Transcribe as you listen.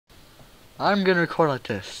I'm gonna record like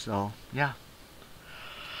this, so yeah.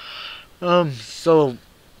 So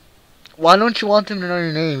why don't you want them to know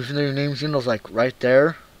your name, even though your name's like right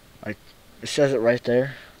there? Like it says it right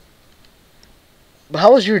there. But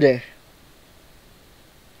how was your day?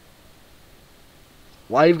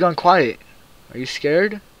 Why you've gone quiet? Are you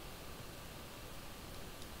scared?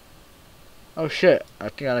 Oh shit! I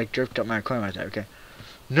think I like jerked up my coin right there. Okay.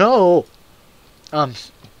 No. Um,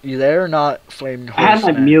 you there? Or not, flamed I had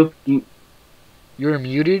my horseman. mute. You were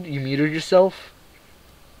muted. You muted yourself.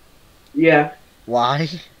 Yeah. Why?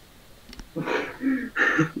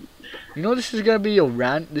 You know this is gonna be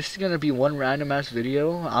This is gonna be one random ass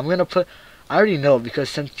video. I'm gonna put. I already know because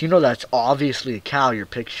since you know that's obviously a cow. Your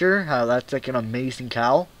picture, how that's like an amazing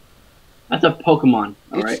cow. That's a Pokemon.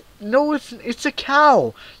 All It's right. no, it's a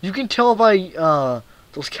cow. You can tell by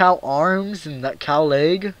those cow arms and that cow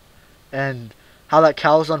leg, and how that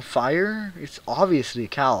cow's on fire. It's obviously a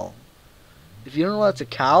cow. If you don't know that's a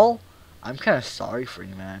cow, I'm kind of sorry for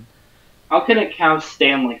you, man. How can a cow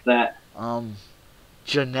stand like that? Um,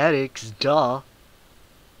 genetics, duh.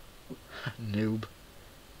 Noob.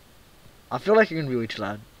 I feel like you're gonna be way too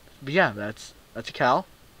loud. But yeah, that's a cow.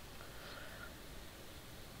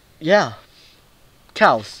 Yeah,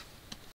 cows.